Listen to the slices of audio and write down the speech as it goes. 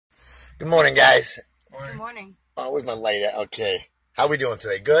Good morning, guys. Good morning. Oh, where's my light at? Okay. How we doing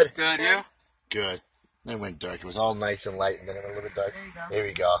today? Good? Good, you? Good. Then it went dark. It was all nice and light, and then it went a little bit dark. There you go. There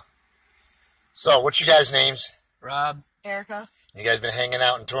we go. So, what's your guys' names? Rob. Erica. You guys been hanging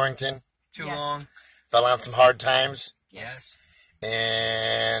out in Torrington? Too Yes. long. Fell on some hard times? Yes.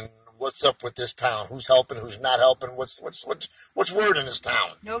 And what's up with this town? Who's helping? Who's not helping? What's word in this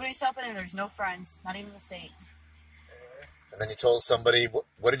town? Nobody's helping and there's no friends. Not even the state. And then you told somebody,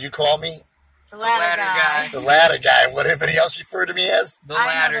 what did you call me? The ladder guy. The ladder guy. What everybody else referred to me as? The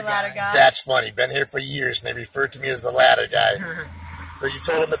I know the ladder guy. That's funny. Been here for years, and they referred to me as the ladder guy. So you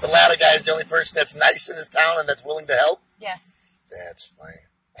told him that the ladder guy is the only person that's nice in this town and that's willing to help? Yes. That's funny.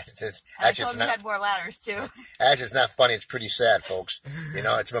 I told him he had more ladders too. Actually, it's not funny. It's pretty sad, folks. You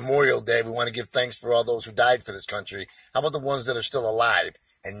know, it's Memorial Day. We want to give thanks for all those who died for this country. How about the ones that are still alive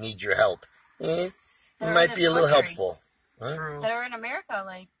and need your help? It might be a little helpful. Huh? True. That are in America,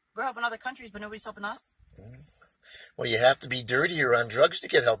 like, we're helping other countries, but nobody's helping us. Well, you have to be dirty or on drugs to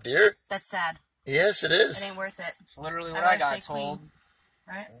get help, dear. That's sad. Yes, it It is. ain't worth it. It's literally what I'd I rather got stay told. clean.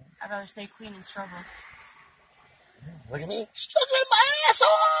 Right? I'd rather stay clean and struggle. Look at me, struggling my ass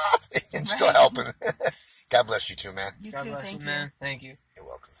off and still Right. helping. God bless you too, man. You God too, bless thank you, you. man. Thank you.